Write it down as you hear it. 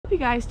hope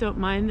you guys don't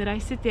mind that I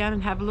sit down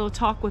and have a little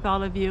talk with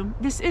all of you.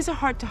 This is a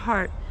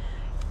heart-to-heart,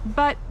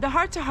 but the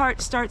heart-to-heart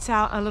starts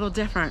out a little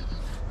different.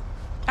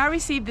 I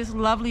received this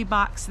lovely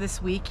box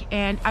this week,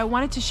 and I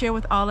wanted to share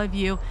with all of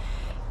you.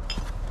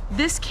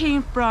 This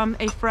came from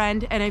a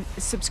friend and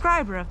a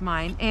subscriber of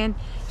mine, and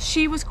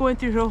she was going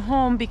through her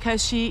home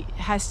because she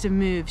has to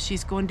move.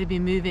 She's going to be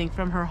moving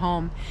from her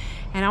home,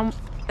 and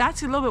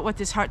that's a little bit what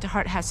this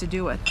heart-to-heart has to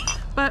do with.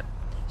 But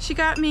she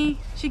gave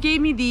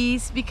me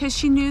these because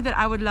she knew that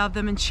I would love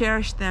them and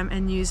cherish them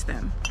and use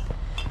them.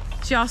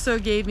 She also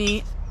gave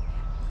me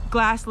a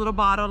glass little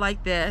bottle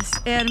like this,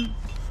 and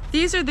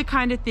these are the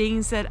kind of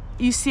things that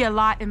you see a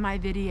lot in my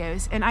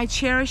videos, and I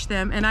cherish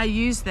them and I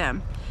use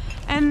them.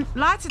 And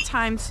lots of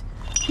times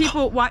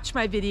people watch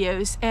my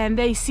videos and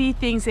they see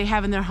things they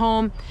have in their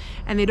home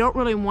and they don't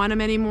really want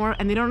them anymore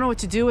and they don't know what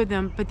to do with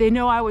them, but they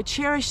know I would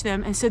cherish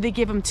them, and so they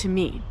give them to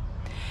me.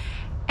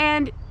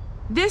 And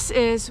this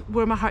is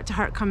where my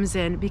heart-to-heart comes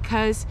in,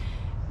 because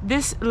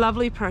this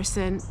lovely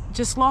person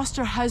just lost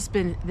her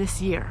husband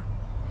this year.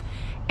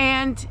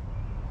 And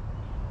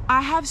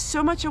I have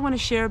so much I want to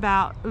share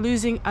about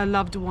losing a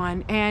loved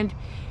one, and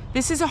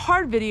this is a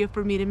hard video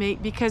for me to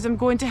make because I'm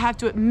going to have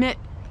to admit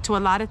to a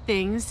lot of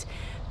things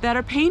that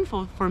are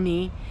painful for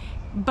me.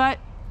 But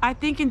I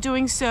think in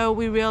doing so,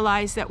 we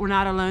realize that we're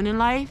not alone in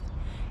life.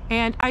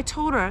 And I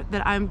told her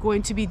that I'm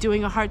going to be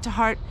doing a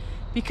heart-to-heart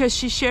because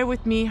she shared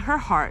with me her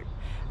heart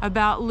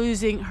about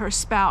losing her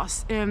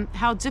spouse and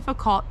how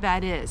difficult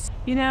that is.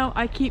 You know,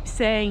 I keep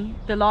saying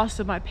the loss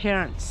of my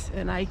parents,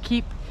 and I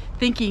keep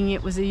thinking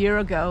it was a year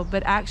ago,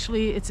 but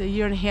actually it's a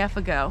year and a half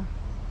ago.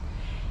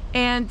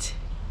 And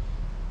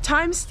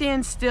time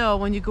stands still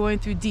when you're going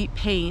through deep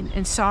pain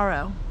and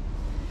sorrow.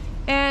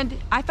 And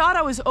I thought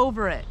I was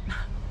over it.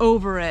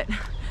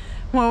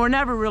 Well, we're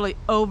never really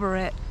over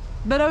it,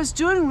 but I was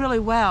doing really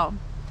well.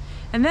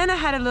 And then I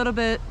had a little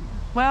bit,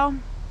 well,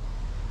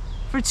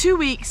 for 2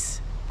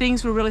 weeks,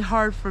 things were really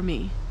hard for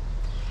me.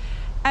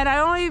 And I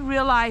only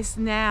realized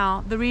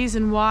now the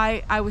reason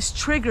why I was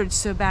triggered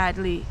so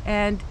badly.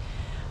 And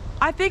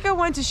I think I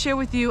want to share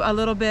with you a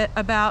little bit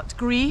about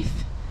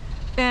grief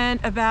and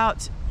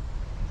about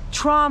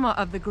trauma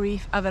of the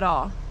grief of it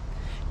all.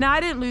 Now, I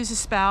didn't lose a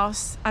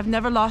spouse. I've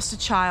never lost a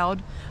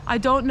child. I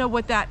don't know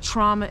what that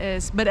trauma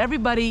is, but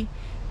everybody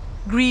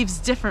grieves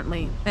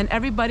differently, and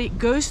everybody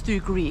goes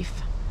through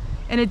grief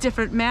in a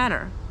different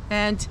manner.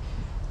 And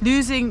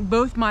losing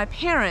both my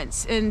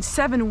parents in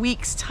 7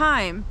 weeks'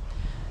 time,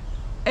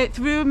 it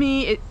threw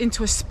me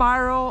into a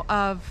spiral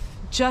of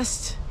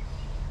just,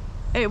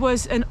 it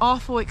was an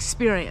awful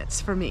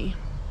experience for me.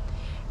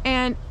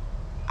 And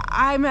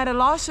I'm at a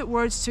loss of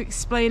words to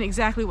explain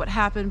exactly what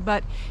happened,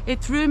 but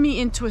it threw me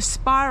into a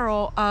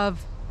spiral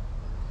of,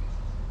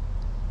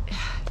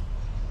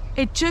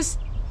 it just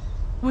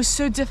was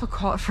so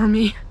difficult for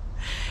me.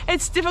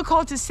 It's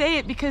difficult to say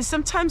it because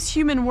sometimes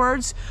human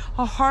words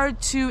are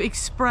hard to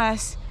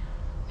express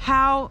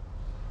how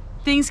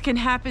things can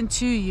happen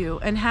to you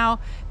and how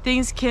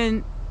things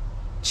can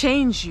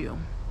change you.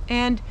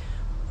 And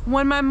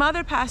when my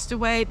mother passed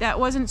away, that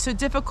wasn't so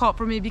difficult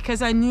for me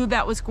because I knew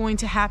that was going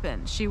to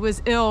happen. She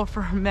was ill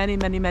for many,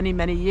 many, many,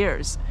 many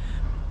years.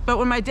 But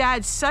when my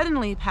dad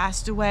suddenly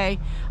passed away,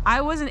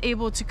 I wasn't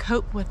able to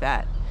cope with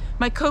that.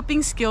 My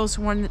coping skills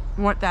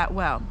weren't that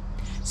well.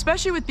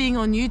 Especially with being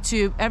on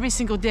YouTube every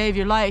single day of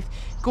your life,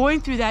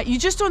 going through that, you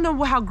just don't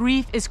know how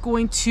grief is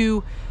going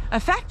to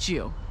affect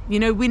you. You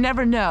know, we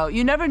never know.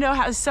 You never know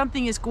how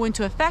something is going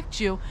to affect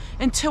you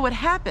until it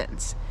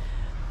happens.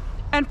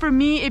 And for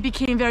me, it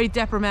became very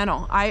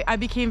detrimental. I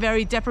became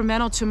very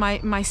detrimental to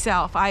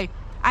myself. I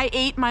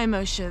ate my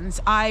emotions.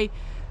 I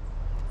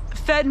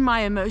fed my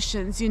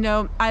emotions. You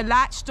know, I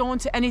latched on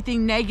to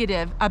anything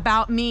negative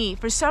about me.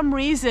 For some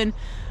reason,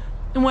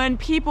 when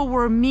people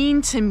were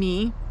mean to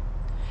me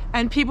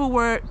and people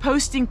were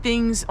posting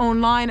things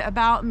online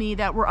about me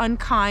that were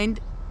unkind,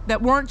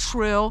 that weren't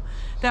true,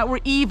 that were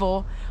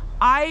evil,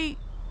 I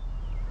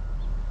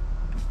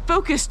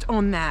focused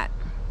on that.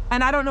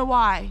 And I don't know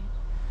why.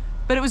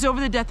 But it was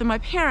over the death of my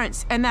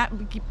parents, and that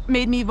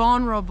made me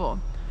vulnerable.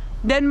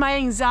 Then my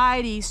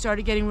anxiety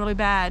started getting really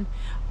bad.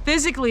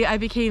 Physically, I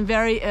became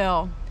very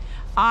ill.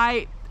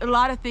 A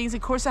lot of things,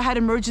 of course, I had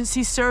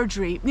emergency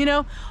surgery. You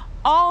know,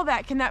 all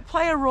that, can that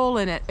play a role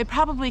in it? It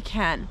probably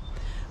can.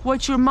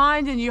 What your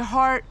mind and your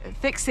heart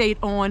fixate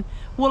on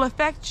will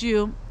affect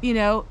you, you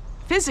know,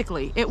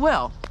 physically. It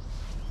will.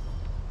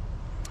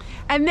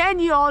 And then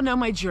you all know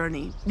my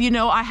journey. You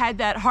know, I had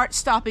that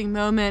heart-stopping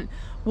moment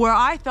where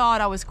I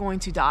thought I was going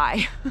to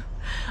die.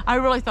 I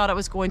really thought I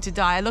was going to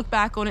die. I look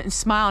back on it and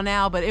smile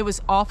now, but it was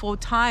an awful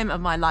time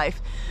of my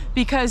life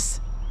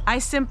because I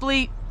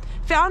simply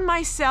found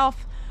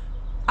myself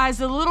as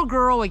a little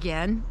girl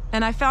again,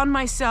 and I found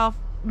myself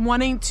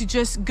wanting to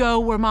just go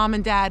where mom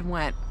and dad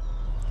went.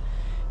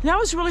 And that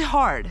was really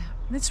hard.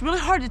 It's really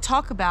hard to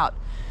talk about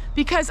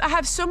because I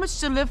have so much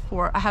to live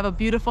for. I have a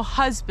beautiful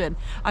husband,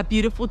 a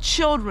beautiful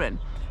children,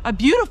 a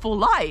beautiful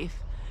life.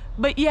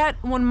 But yet,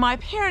 when my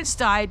parents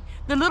died,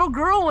 the little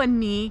girl in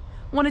me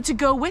wanted to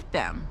go with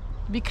them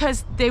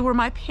because they were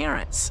my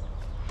parents.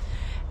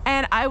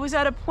 And I was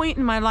at a point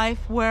in my life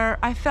where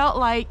I felt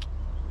like,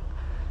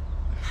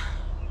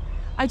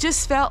 I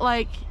just felt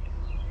like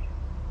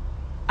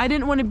I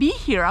didn't want to be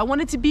here. I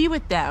wanted to be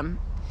with them.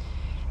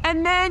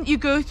 And then you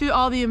go through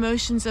all the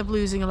emotions of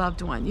losing a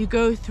loved one. You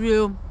go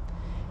through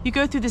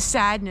the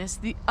sadness,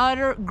 the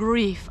utter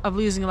grief of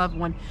losing a loved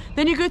one.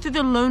 Then you go through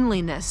the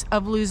loneliness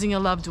of losing a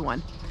loved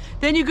one.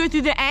 Then you go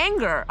through the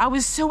anger. I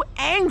was so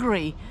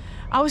angry.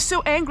 I was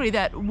so angry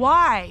that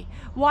why?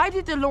 Why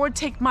did the Lord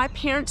take my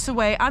parents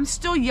away? I'm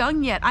still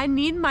young yet. I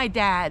need my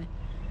dad.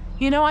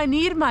 You know, I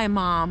need my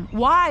mom.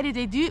 Why did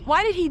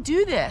he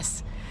do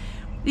this?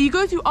 You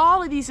go through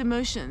all of these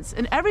emotions,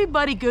 and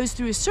everybody goes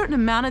through a certain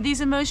amount of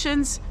these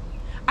emotions.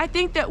 I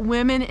think that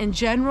women in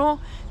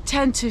general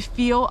tend to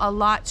feel a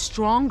lot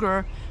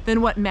stronger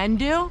than what men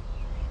do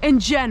in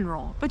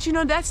general. But you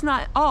know, that's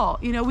not all.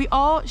 You know, we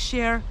all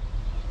share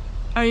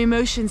our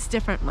emotions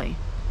differently.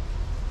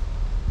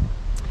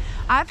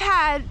 I've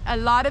had a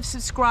lot of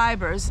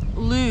subscribers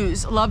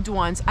lose loved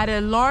ones at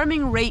an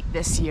alarming rate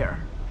this year.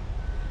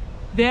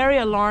 Very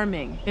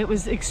alarming. It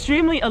was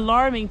extremely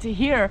alarming to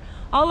hear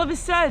all of a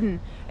sudden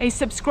a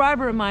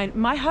subscriber of mine,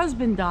 my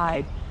husband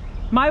died,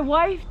 my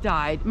wife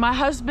died, my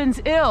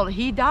husband's ill,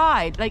 he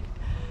died. Like,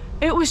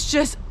 it was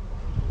just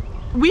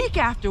week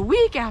after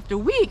week after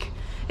week.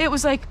 It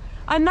was like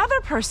another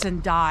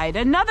person died,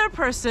 another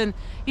person,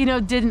 you know,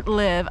 didn't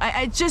live.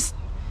 I just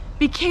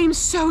became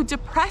so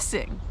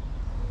depressing.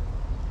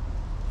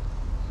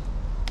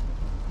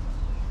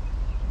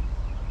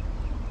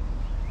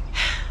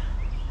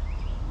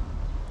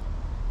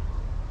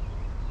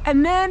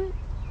 And then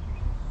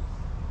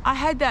I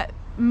had that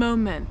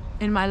moment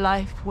in my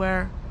life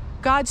where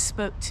God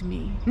spoke to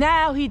me.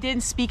 Now, he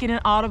didn't speak in an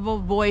audible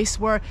voice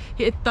where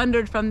it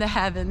thundered from the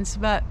heavens,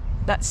 but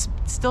that's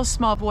still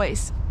small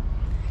voice.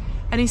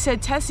 And he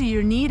said, Tessie,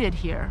 you're needed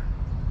here.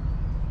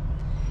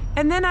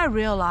 And then I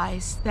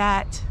realized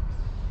that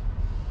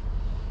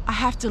I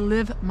have to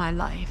live my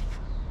life.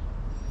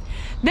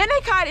 Then I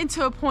got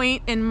into a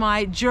point in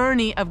my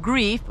journey of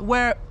grief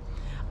where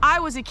I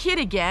was a kid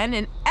again,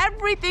 and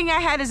everything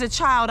I had as a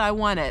child, I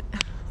wanted.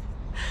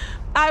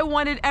 I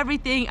wanted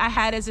everything I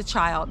had as a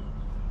child.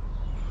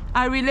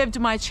 I relived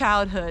my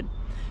childhood.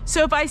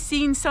 So if I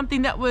seen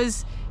something that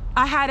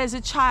I had as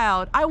a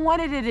child, I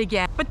wanted it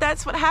again. But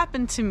that's what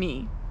happened to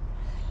me.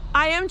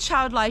 I am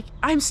childlike.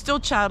 I'm still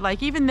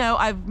childlike. Even though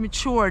I've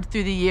matured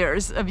through the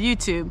years of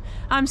YouTube,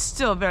 I'm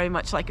still very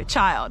much like a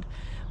child.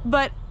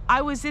 But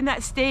I was in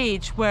that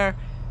stage where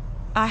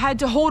I had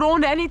to hold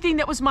on to anything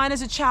that was mine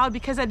as a child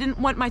because I didn't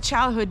want my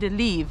childhood to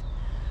leave.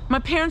 My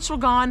parents were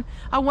gone.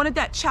 I wanted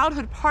that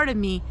childhood part of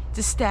me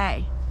to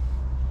stay.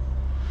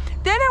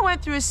 Then I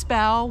went through a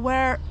spell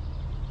where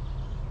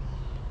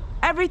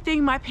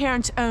everything my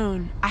parents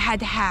own, I had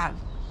to have.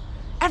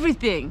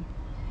 Everything.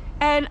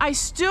 And I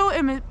still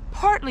am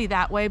partly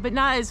that way, but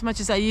not as much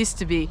as I used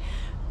to be.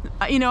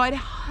 You know, I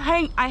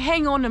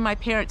hang on to my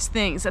parents'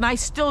 things, and I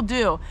still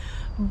do.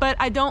 But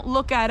I don't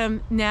look at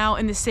them now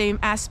in the same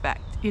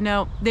aspect. You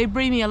know, they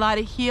bring me a lot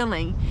of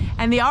healing,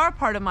 and they are a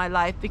part of my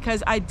life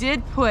because I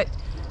did put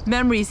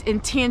memories in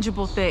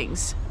tangible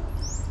things.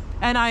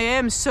 And I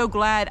am so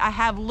glad I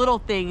have little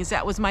things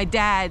that was my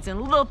dad's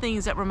and little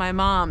things that were my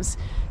mom's,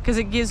 because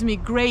it gives me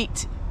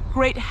great,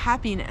 great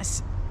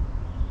happiness.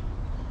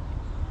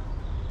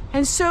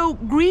 And so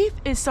grief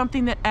is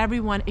something that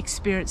everyone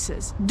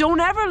experiences. Don't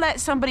ever let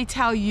somebody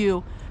tell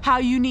you how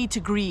you need to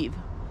grieve.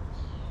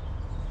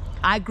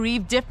 I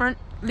grieve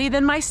differently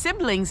than my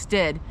siblings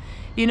did.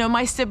 You know,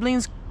 my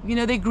siblings, you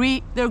know, their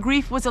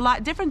grief was a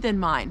lot different than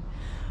mine.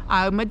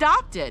 I'm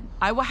adopted.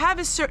 I will have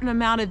a certain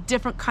amount of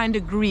different kind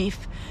of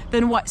grief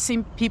than what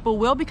some people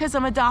will because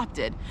I'm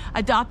adopted.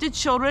 Adopted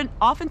children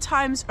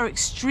oftentimes are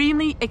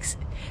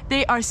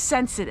they are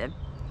sensitive.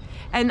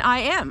 And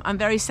I'm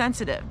very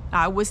sensitive.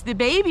 I was the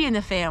baby in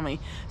the family.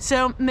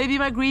 So maybe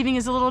my grieving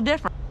is a little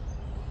different.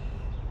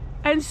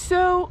 And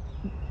so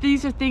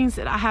these are things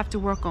that I have to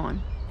work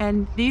on.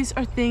 And these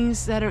are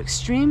things that are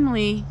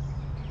extremely,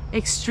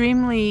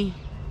 extremely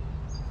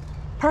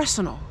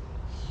personal.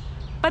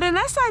 But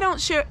unless I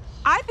don't share,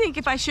 I think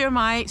if I share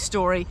my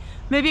story,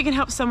 maybe it can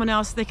help someone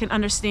else. They can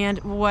understand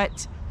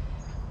what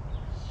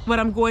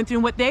I'm going through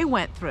and what they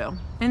went through.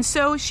 And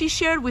so she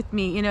shared with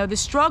me, you know, the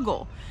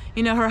struggle.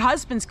 You know, her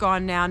husband's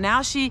gone now.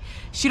 Now she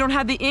don't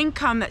have the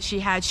income that she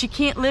had. She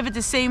can't live at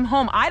the same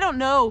home. I don't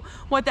know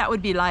what that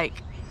would be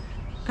like.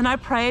 And I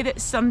pray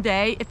that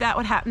someday, if that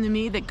would happen to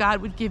me, that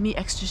God would give me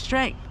extra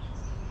strength.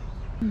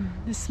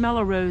 The smell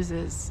of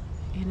roses,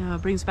 you know,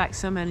 brings back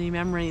so many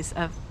memories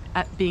of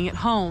being at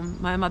home.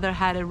 My mother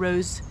had a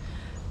rose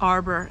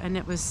arbor, and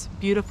it was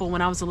beautiful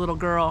when I was a little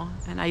girl,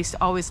 and I used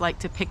to always like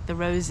to pick the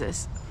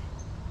roses.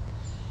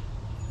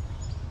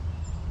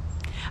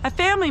 A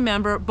family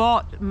member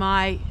bought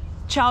my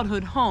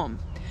childhood home.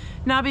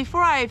 Now,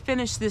 before I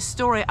finish this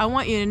story, I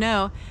want you to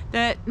know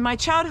that my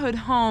childhood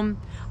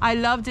home, I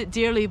loved it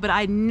dearly, but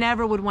I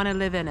never would want to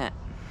live in it.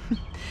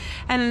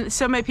 And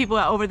so many people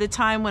over the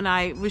time when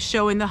I was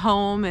showing the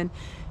home and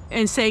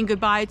and saying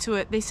goodbye to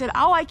it, they said,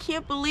 "Oh, I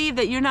can't believe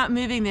that you're not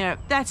moving there."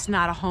 That's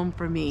not a home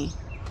for me.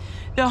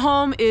 The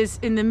home is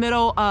in the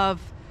middle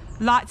of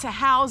lots of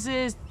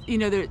houses. You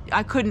know,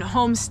 I couldn't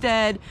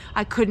homestead,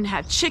 I couldn't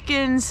have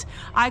chickens,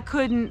 I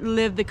couldn't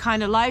live the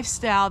kind of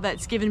lifestyle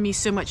that's given me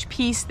so much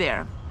peace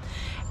there.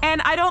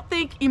 And I don't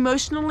think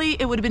emotionally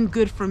it would have been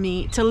good for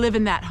me to live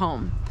in that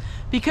home,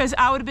 because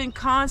I would have been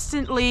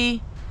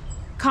constantly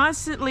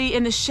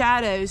in the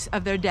shadows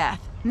of their death.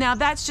 Now,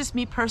 that's just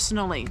me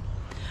personally.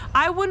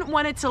 I wouldn't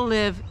want it to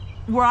live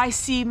where I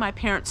see my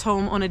parents'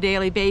 home on a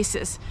daily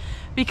basis,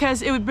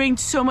 because it would bring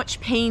so much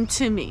pain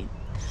to me.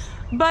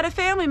 But a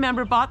family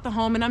member bought the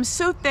home, and I'm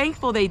so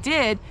thankful they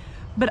did,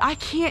 but I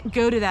can't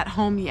go to that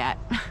home yet.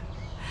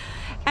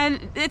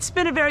 And it's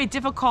been a very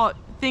difficult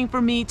thing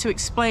for me to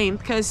explain,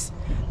 because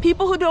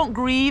people who don't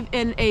grieve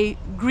in a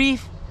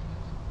grief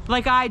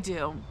like I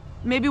do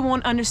maybe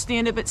won't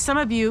understand it, but some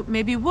of you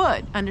maybe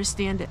would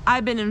understand it.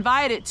 I've been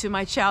invited to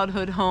my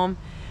childhood home.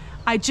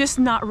 I'm just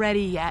not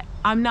ready yet.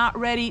 I'm not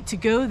ready to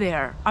go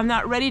there. I'm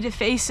not ready to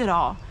face it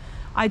all.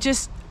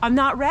 I'm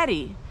not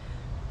ready.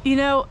 You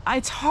know,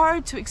 it's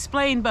hard to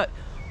explain, but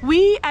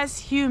we as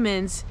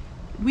humans,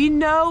 we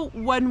know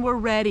when we're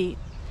ready.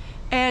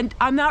 And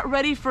I'm not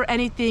ready for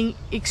anything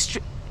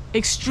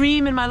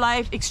extreme in my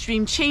life,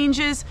 extreme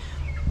changes,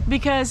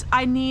 because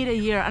I need a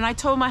year. And I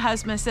told my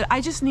husband, I said,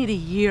 I just need a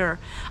year.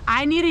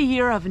 I need a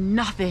year of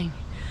nothing.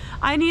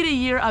 I need a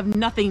year of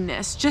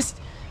nothingness, just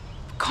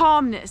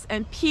calmness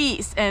and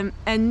peace and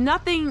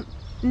nothing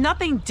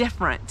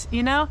different,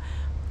 you know?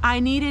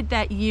 I needed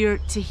that year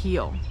to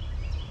heal.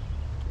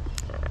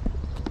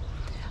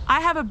 I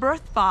have a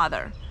birth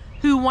father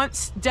who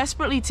wants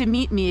desperately to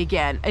meet me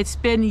again. It's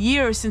been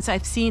years since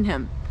I've seen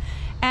him.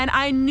 And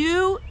I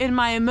knew in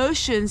my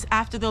emotions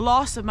after the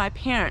loss of my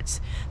parents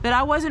that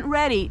I wasn't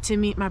ready to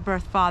meet my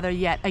birth father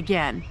yet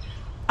again.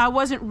 I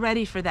wasn't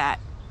ready for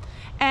that.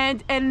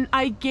 And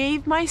I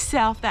gave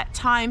myself that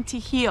time to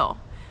heal.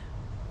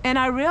 And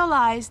I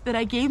realized that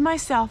I gave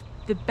myself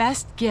the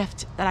best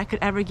gift that I could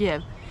ever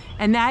give.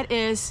 And that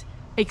is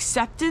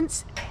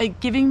acceptance and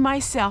giving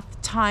myself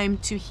time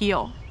to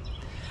heal.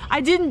 I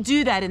didn't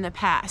do that in the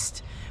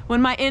past.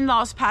 When my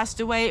in-laws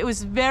passed away, it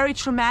was very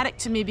traumatic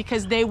to me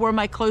because they were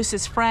my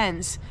closest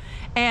friends.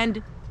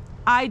 And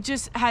I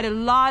just had a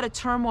lot of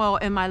turmoil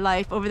in my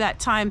life over that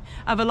time,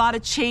 of a lot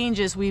of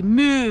changes. We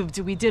moved,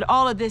 we did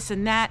all of this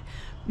and that.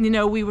 You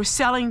know, we were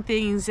selling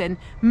things and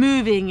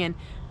moving, and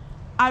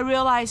I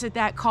realized that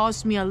that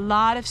caused me a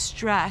lot of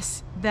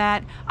stress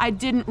that I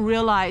didn't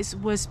realize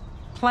was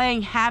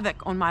playing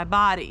havoc on my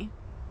body.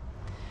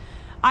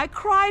 I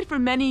cried for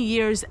many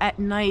years at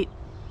night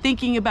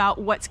thinking about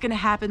what's going to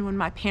happen when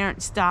my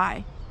parents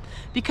die,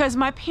 because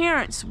my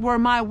parents were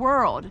my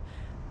world.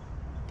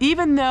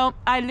 Even though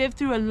I lived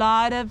through a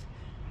lot of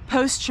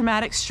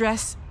post-traumatic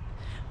stress,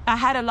 I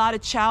had a lot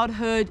of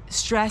childhood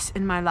stress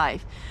in my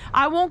life.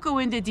 I won't go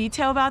into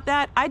detail about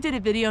that. I did a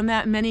video on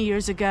that many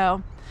years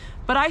ago,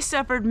 but I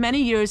suffered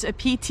many years of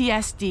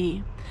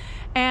PTSD,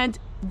 and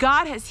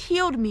God has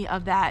healed me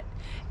of that.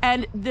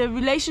 And the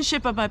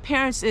relationship of my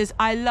parents is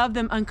I love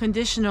them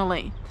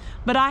unconditionally.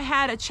 But I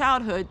had a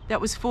childhood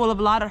that was full of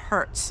a lot of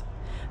hurts,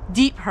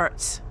 deep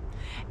hurts.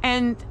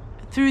 And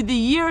through the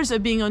years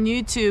of being on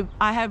YouTube,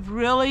 I have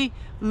really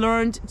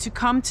learned to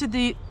come to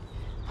the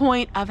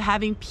point of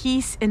having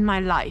peace in my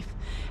life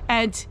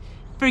and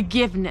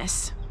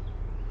forgiveness.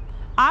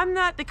 I'm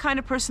not the kind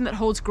of person that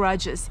holds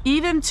grudges.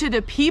 Even to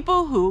the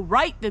people who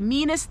write the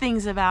meanest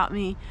things about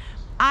me,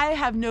 I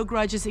have no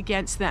grudges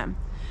against them.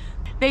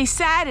 They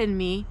sadden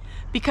me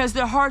because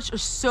their hearts are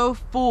so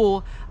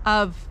full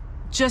of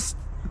just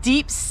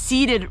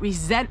deep-seated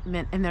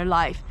resentment in their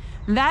life.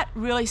 And that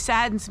really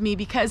saddens me,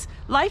 because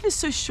life is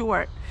so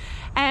short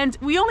and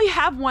we only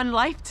have one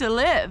life to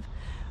live.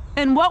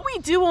 And what we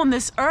do on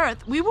this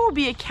earth, we will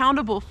be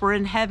accountable for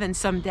in heaven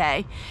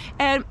someday.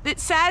 And it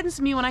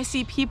saddens me when I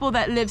see people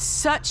that live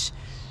such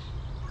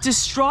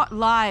distraught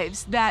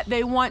lives that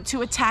they want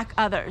to attack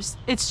others.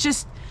 It's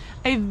just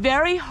a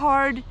very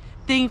hard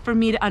thing for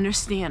me to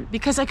understand,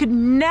 because I could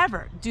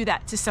never do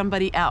that to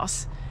somebody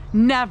else.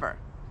 Never.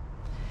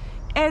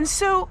 And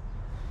so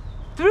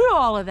through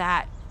all of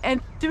that,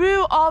 and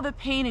through all the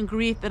pain and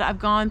grief that I've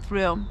gone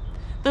through,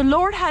 the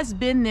Lord has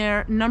been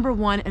there, number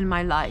one, in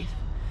my life.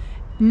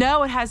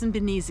 No, it hasn't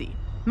been easy.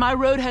 My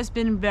road has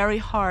been very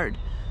hard.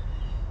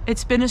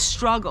 It's been a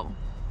struggle.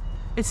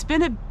 It's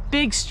been a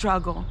big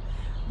struggle.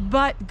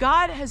 But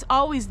God has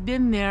always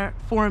been there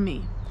for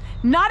me.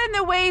 Not in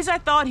the ways I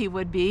thought He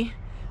would be,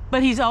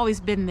 but He's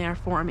always been there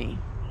for me.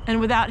 And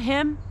without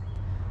Him,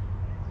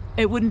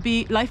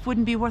 life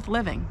wouldn't be worth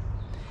living.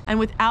 And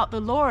without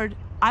the Lord,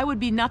 I would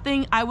be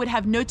nothing. I would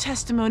have no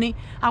testimony.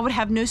 I would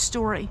have no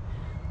story.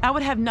 I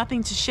would have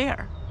nothing to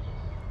share.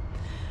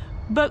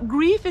 But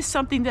grief is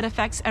something that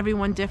affects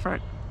everyone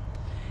different.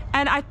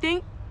 And I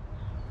think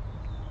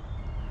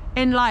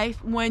in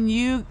life, when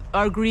you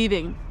are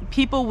grieving,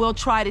 people will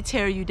try to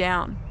tear you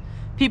down.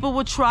 People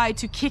will try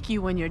to kick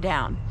you when you're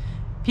down.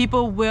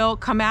 People will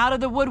come out of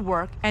the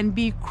woodwork and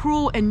be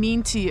cruel and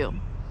mean to you.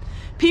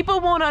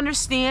 People won't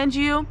understand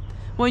you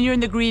when you're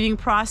in the grieving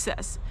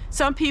process.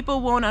 Some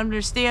people won't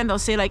understand. They'll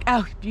say like,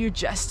 oh, you're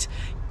just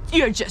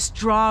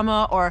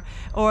drama,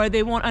 or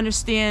they won't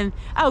understand,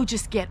 oh,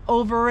 just get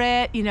over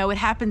it. You know, it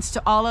happens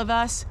to all of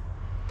us.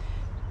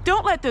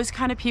 Don't let those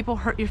kind of people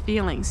hurt your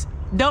feelings.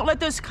 Don't let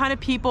those kind of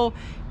people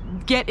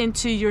get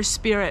into your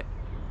spirit.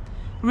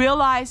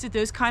 Realize that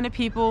those kind of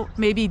people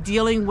may be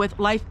dealing with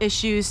life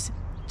issues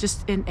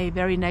just in a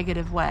very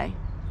negative way.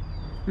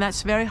 And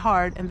that's very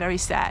hard and very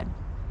sad.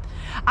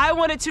 I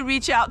wanted to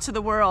reach out to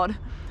the world.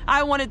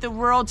 I wanted the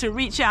world to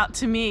reach out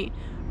to me.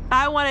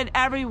 I wanted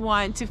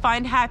everyone to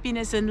find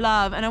happiness and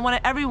love, and I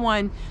wanted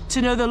everyone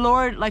to know the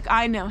Lord like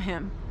I know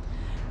him.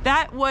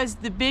 That was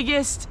the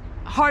biggest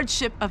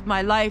hardship of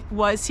my life,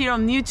 was here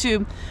on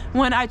YouTube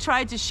when I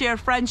tried to share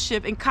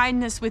friendship and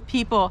kindness with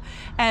people,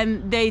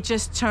 and they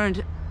just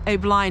turned a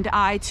blind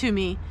eye to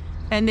me,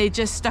 and they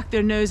just stuck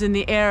their nose in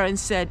the air and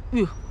said,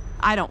 ooh,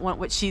 I don't want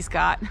what she's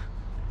got.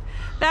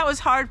 That was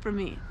hard for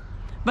me.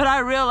 But I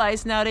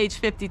realize now at age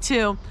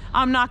 52,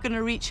 I'm not going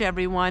to reach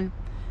everyone,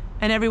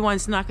 and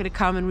everyone's not going to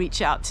come and reach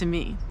out to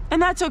me.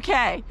 And that's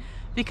okay,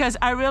 because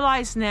I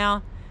realize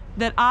now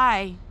that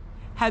I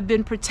have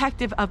been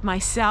protective of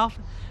myself,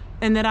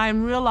 and that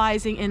I'm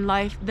realizing in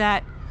life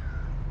that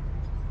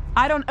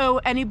I don't owe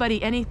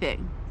anybody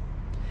anything,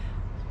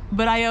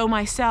 but I owe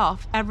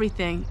myself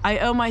everything. I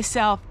owe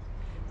myself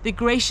the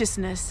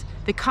graciousness,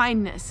 the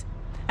kindness,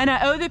 and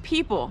I owe the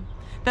people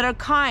that are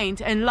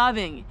kind and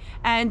loving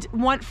and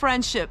want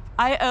friendship,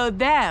 I owe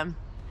them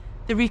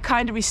the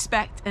kind of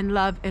respect and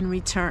love in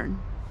return.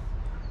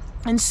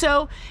 And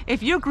so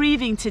if you're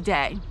grieving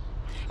today,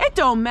 it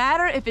don't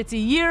matter if it's a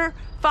year,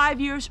 5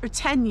 years, or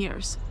 10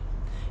 years.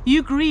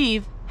 You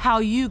grieve how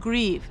you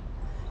grieve.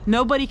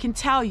 Nobody can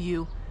tell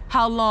you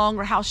how long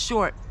or how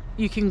short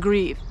you can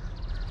grieve.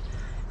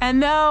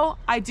 And though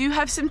I do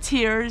have some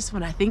tears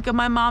when I think of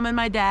my mom and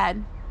my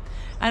dad,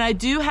 and I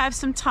do have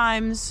some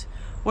times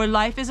where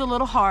life is a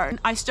little hard,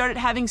 I started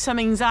having some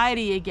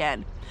anxiety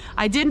again.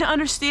 I didn't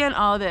understand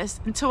all this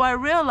until I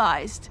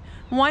realized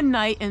one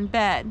night in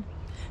bed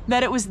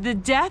that it was the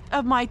death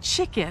of my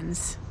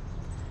chickens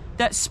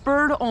that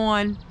spurred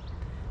on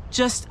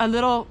just a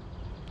little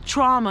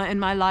trauma in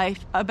my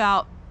life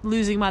about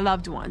losing my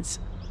loved ones.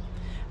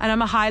 And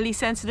I'm a highly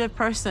sensitive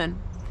person.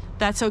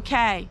 That's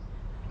okay.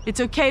 It's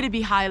okay to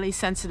be highly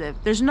sensitive.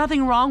 There's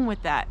nothing wrong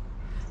with that.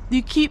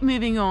 You keep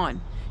moving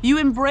on. You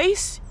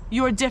embrace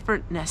your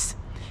differentness.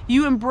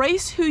 You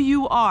embrace who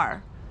you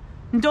are.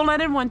 And don't let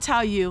anyone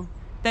tell you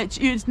that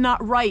it's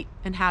not right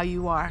in how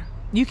you are.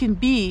 You can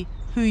be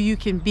who you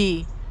can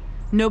be.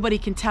 Nobody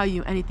can tell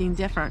you anything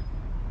different.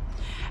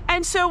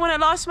 And so when I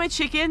lost my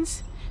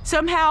chickens,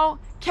 somehow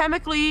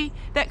chemically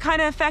that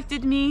kind of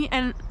affected me,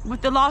 and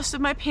with the loss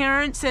of my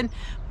parents, and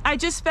I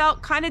just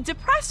felt kind of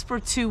depressed for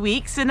 2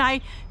 weeks, and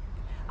I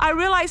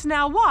realize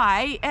now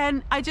why,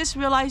 and I just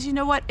realized, you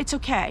know what, it's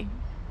okay.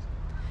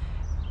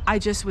 I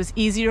just was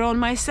easier on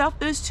myself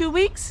those 2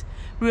 weeks,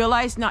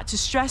 realized not to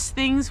stress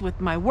things with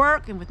my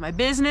work and with my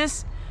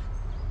business,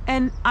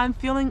 and I'm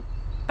feeling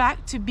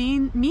back to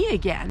being me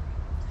again.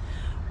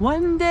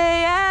 One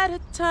day at a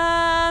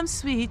time,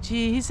 sweet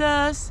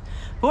Jesus,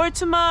 for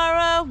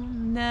tomorrow will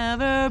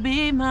never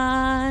be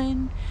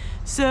mine.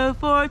 So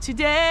for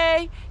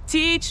today,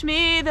 teach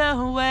me the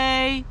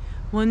way,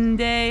 one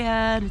day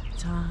at a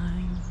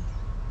time.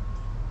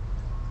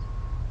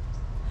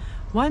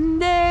 One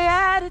day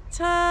at a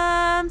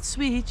time,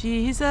 sweet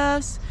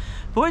Jesus,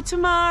 for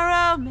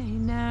tomorrow may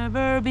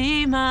never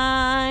be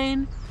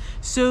mine.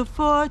 So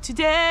for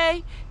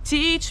today,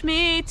 teach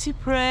me to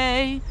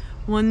pray,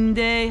 one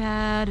day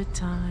at a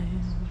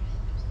time.